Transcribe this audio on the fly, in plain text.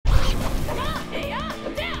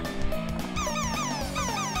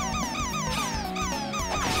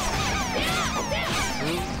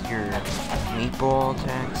normal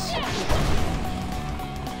attacks.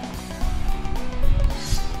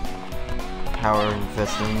 Power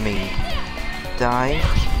invested in me. Dive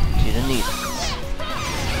to the needles.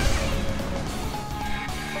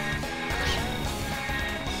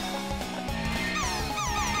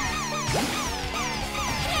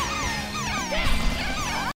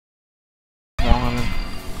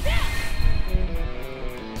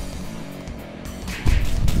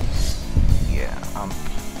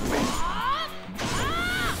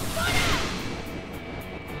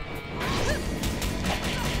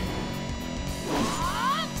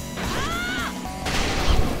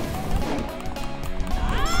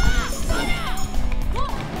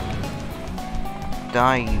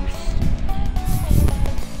 Die, you.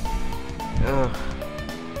 Ugh.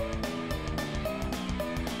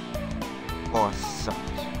 Oh, it sucked.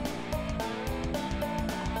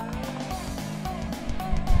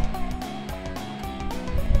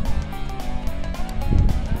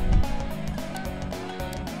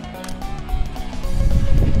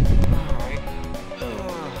 Alright.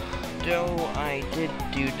 Though I did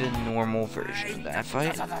do the normal version of that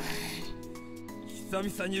fight. 久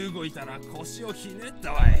々に動いたら腰をひねっ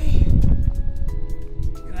たわい。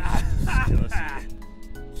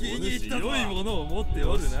気に入ったぞ。良いものを持って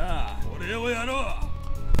おるな。これをやろ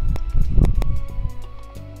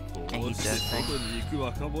う。こうして外に行く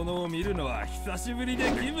若者を見るのは久しぶりで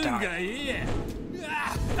気分がいい。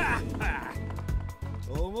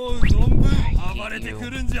思う存分暴れてく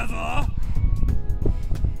るんじゃぞ。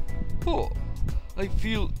Oh, it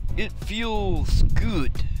feels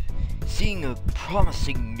good. Seeing a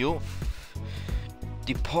promising youth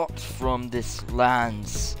depart from this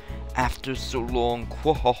lands after so long.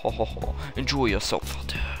 Enjoy yourself out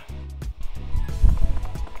there.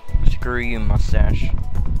 Screw you, mustache.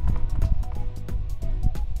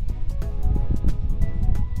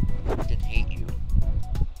 I fucking hate you.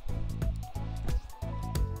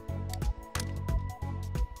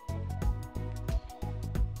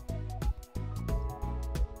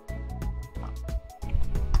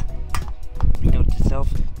 Note to self,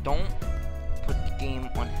 don't put the game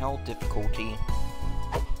on hell difficulty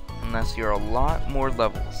unless you're a lot more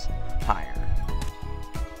levels higher.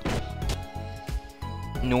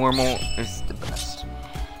 Normal is the best.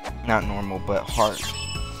 Not normal, but hard.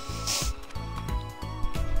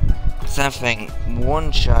 That thing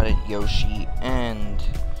one-shotted Yoshi and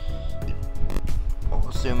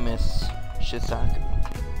also Miss Shisaku.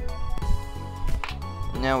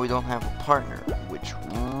 Now we don't have a partner, which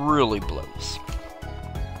really blows.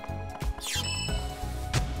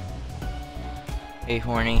 Hey,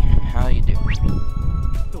 Horny, how you doing?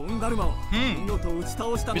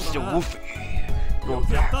 Mr. Wolfie, you're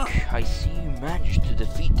back. I see you managed to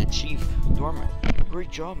defeat the Chief Dormant.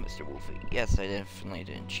 Great job, Mr. Wolfie. Yes, I definitely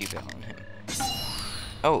didn't cheap out on him.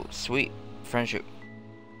 Oh, sweet. Friendship.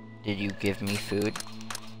 Did you give me food?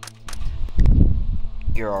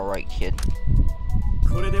 You're alright, kid.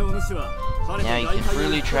 Now you can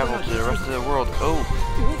freely travel to the rest of the world. Oh,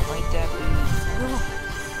 like that, please.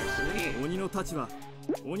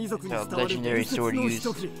 The legendary sword used,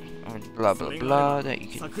 blah blah blah, that you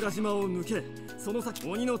can.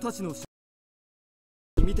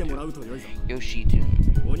 Yoshi-tun.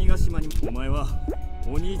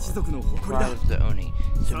 Proud of the Oni.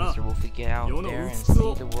 So Mr. Wolfie, get out there and see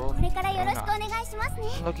the world.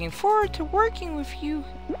 Looking forward to working with you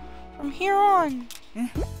from here on.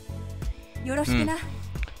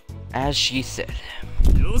 As she said.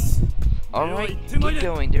 Alright, keep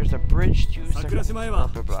going. There's a bridge to Sakurajima.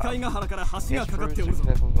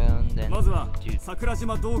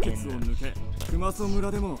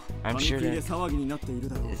 I'm sure that is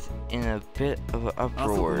in a bit of an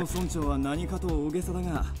uproar. The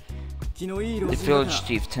village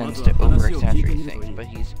chief tends to over-exaggerate things, but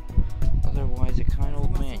he's otherwise a kind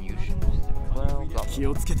old man. You should well, be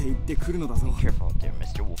careful out there,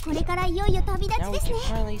 Mr. Wolf. Now we can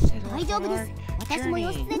finally set off on our journey.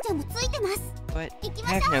 But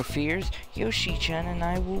have no fears, Yoshi-chan and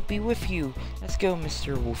I will be with you. Let's go,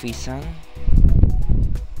 Mr. Wolfie-san.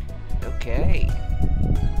 Okay.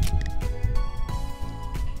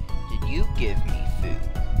 Did you give me food?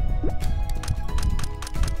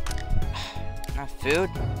 Not food?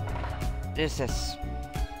 This is...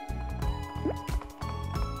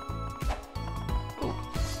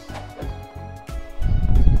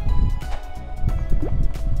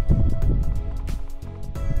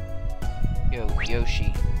 Yo,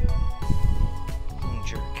 Yoshi.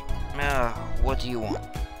 Jerk. What do you want?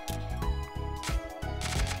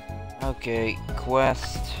 Okay,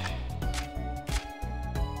 quest.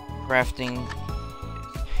 Crafting.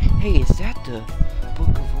 Hey, is that the Book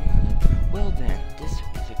of Onigiri? Well then, this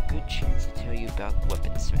is a good chance to tell you about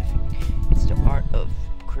weaponsmithing. It's the art of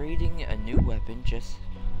creating a new weapon, just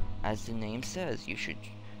as the name says. You should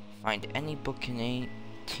find any book containing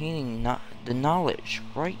the knowledge.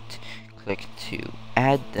 Right-click to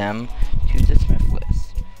add them to the smith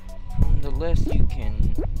list. From the list, you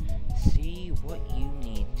can see what you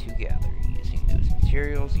need to gather. Using those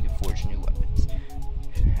materials, you can forge new weapons.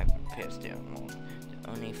 Have been passed down along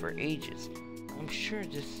to Oni for ages. I'm sure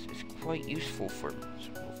this is quite useful for movies.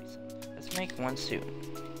 Let's make one soon.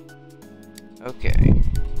 Okay.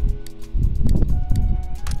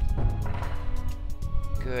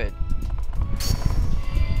 Good.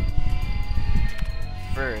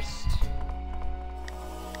 First,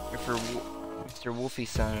 Mr.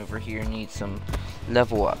 Wolfie-san over here needs some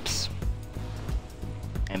level ups.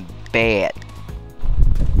 And bad.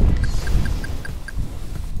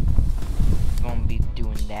 Gonna be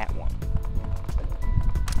doing that one.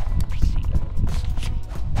 Proceed.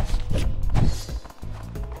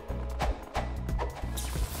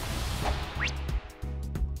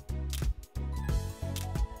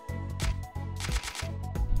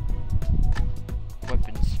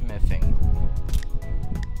 Weaponsmithing.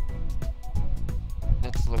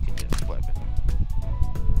 Let's look at this weapon.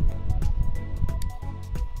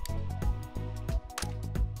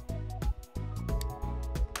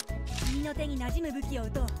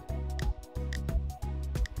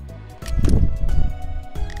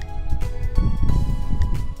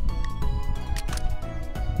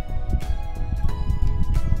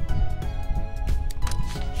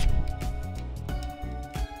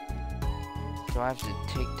 So I have to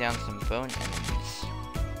take down some bone enemies.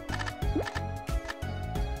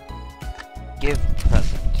 Give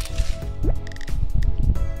present.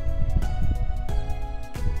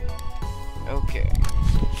 Okay.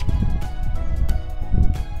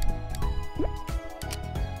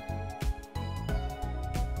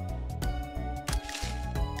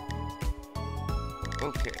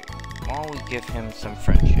 Okay. While we give him some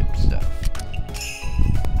friendship stuff.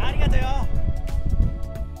 Arigato.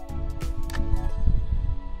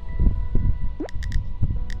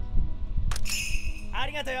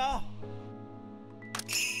 Arigato.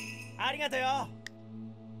 Arigato.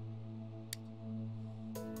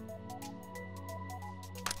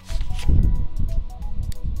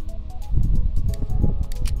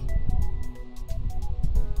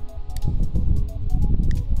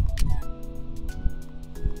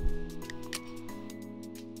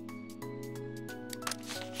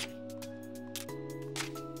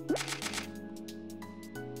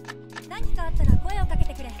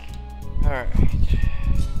 Alright.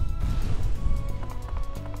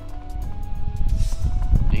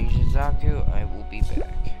 Zaku, I will be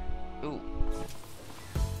back. Ooh.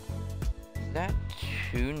 Is that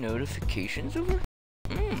 2 notifications over?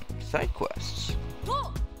 Side quests.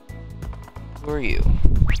 Who are you?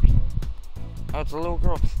 Oh, it's a little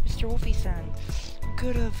girl. Mr. Wolfie-san,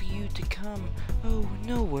 good of you to come. Oh,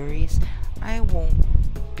 no worries. I won't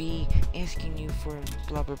be asking you for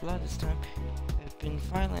blah blah blah this time. I've been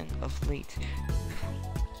violent of late.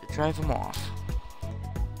 So drive them off.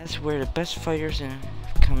 That's where the best fighters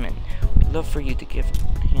come in. We'd love for you to give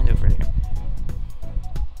a hand over there.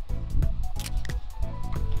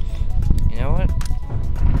 You know what?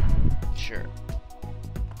 Sure.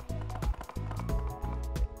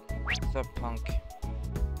 What's up, punk?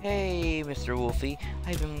 Hey, Mr. Wolfie.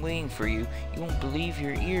 I've been waiting for you. You won't believe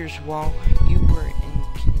your ears. While you were in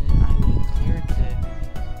Canada, I would clear the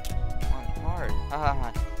on hard.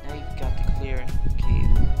 Haha. Now you've got to clear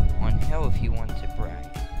cave on hell if you want to brag.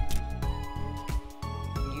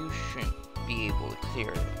 You shouldn't be able to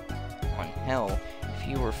clear it on hell if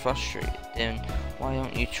you were frustrated. Then why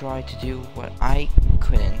don't you try to do what I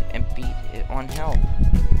couldn't and beat it on hell?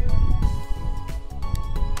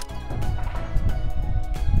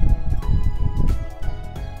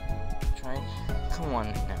 Come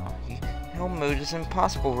on now. Hell mode is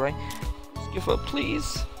impossible, right? Just give up,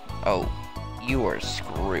 please. Oh, you are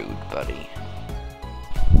screwed, buddy.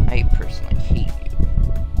 I personally hate you.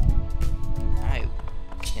 I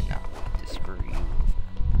cannot wait to screw you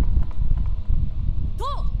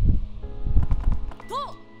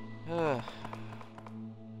over.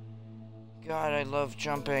 God, I love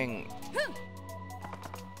jumping.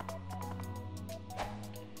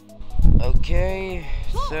 Okay,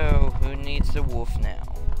 so who needs the wolf now?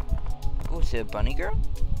 Oh, is it a bunny girl?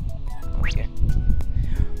 Okay.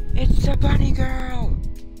 It's a bunny girl!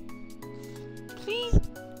 Please!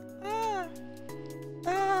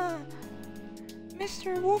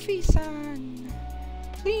 Mr. Wolfie-san!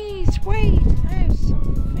 Please, wait! I have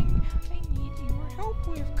something I need your help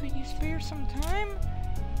with. Could you spare some time?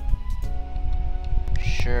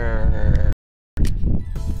 Sure.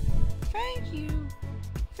 Thank you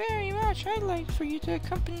very much. I'd like for you to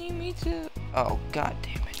accompany me to... Oh, god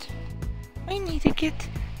damn it. I need to get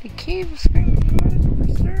the cave of screaming in order to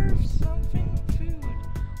preserve something food.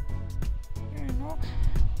 You know,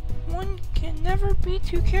 one can never be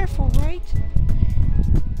too careful, right?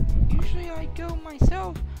 Usually I go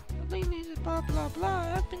myself, but lately this blah blah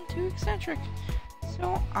blah I've been too eccentric.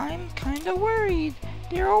 So I'm kinda worried.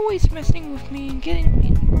 They're always messing with me and getting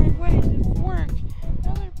in my way of work.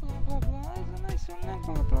 Another blah blah blah is a nice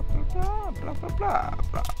one, blah blah blah blah blah blah blah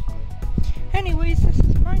blah. Anyways, this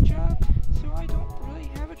is my job, so I don't really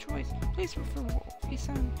have a choice. Please refer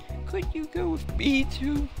Wolfie-san. Could you go with me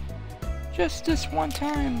to just this one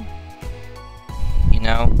time? You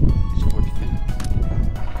know, scored food.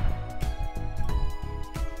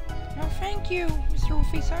 No, thank you, Mr.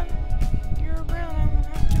 Wolfie-san. You're around, I won't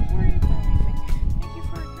have to worry about anything. Thank you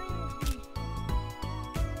for agreeing with me.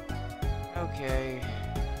 Okay.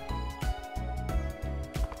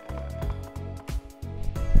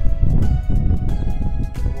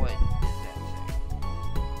 What does that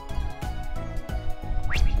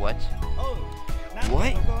say? What?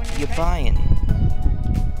 What? You buying?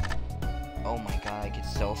 Oh my god, I could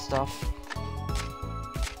sell stuff?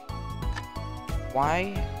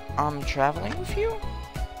 Why I'm traveling with you?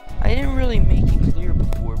 I didn't really make it clear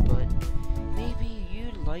before, but maybe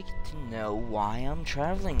you'd like to know why I'm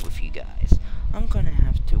traveling with you guys. I'm gonna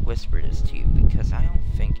have to whisper this to you because I don't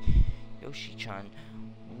think Yoshi-chan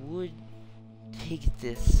would take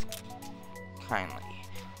this kindly.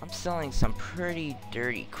 I'm selling some pretty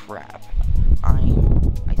dirty crap. I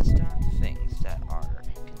stock things that are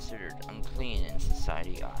considered unclean in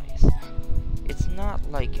society eyes. It's not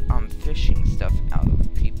like I'm fishing stuff out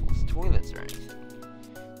of people's toilets or anything.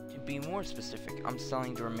 To be more specific, I'm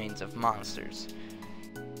selling the remains of monsters.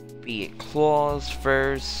 Be it claws,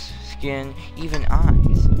 furs, skin, even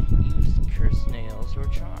eyes, used cursed nails or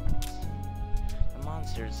charms. The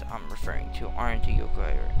monsters I'm referring to aren't a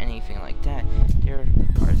yokai or anything like that. There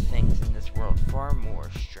are things in this world far more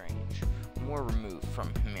strange, more removed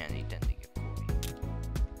from humanity than the yokoi.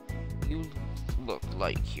 You look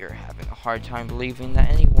like you're having a hard time believing that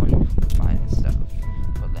anyone would buy that stuff,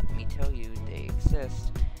 but let me tell you, they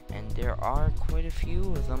exist, and there are quite a few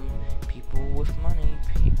of them. People with money,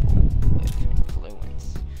 people with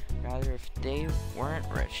influence. Rather, if they weren't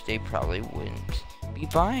rich, they probably wouldn't be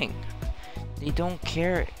buying. They don't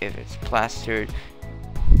care if it's plastered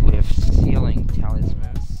with sealing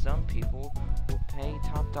talismans. Some people will pay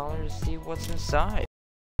top dollar to see what's inside.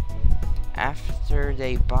 After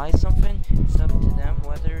they buy something, it's up to them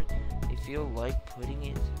whether they feel like putting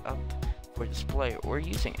it up for display or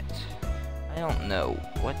using it. I don't know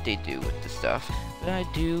what they do with the stuff, but I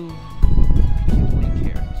do particularly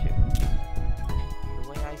care too. The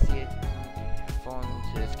way I see it, I fall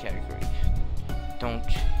into this category. Don't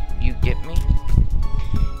you get me?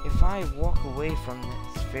 If I walk away from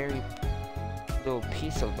this very little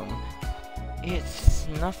piece of them, it's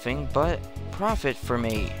nothing but profit for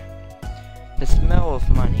me. The smell of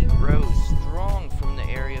money grows strong from the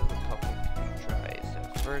area of the public who tries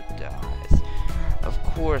at first dies. Of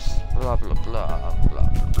course, blah blah blah blah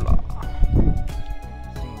blah blah.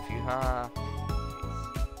 Sing with you, huh?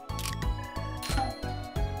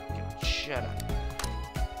 God, shut up.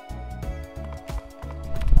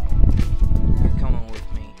 You're coming with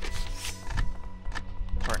me,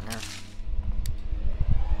 partner.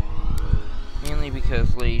 Mainly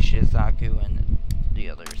because Lady Shizaku and the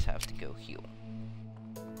others have to go heal.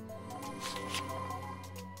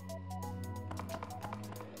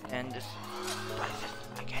 And this,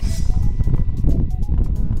 I guess.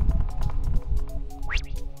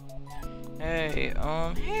 Hey,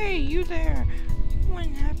 hey, you there? You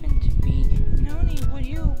wouldn't happen to be Noni,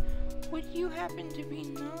 would you happen to be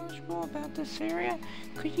knowledgeable about this area?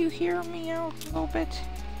 Could you hear me out a little bit?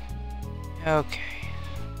 Okay.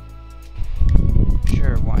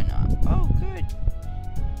 Sure, why not? Oh, good.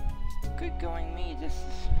 Good going me, this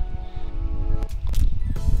is...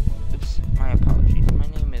 Oops, my apologies. My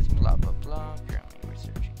name is blah blah blah, currently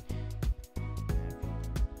researching.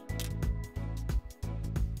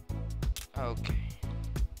 Okay.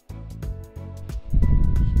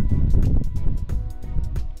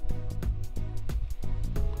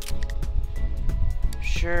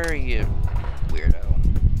 Sure, you weirdo.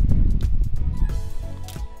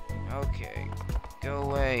 Okay, go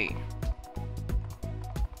away.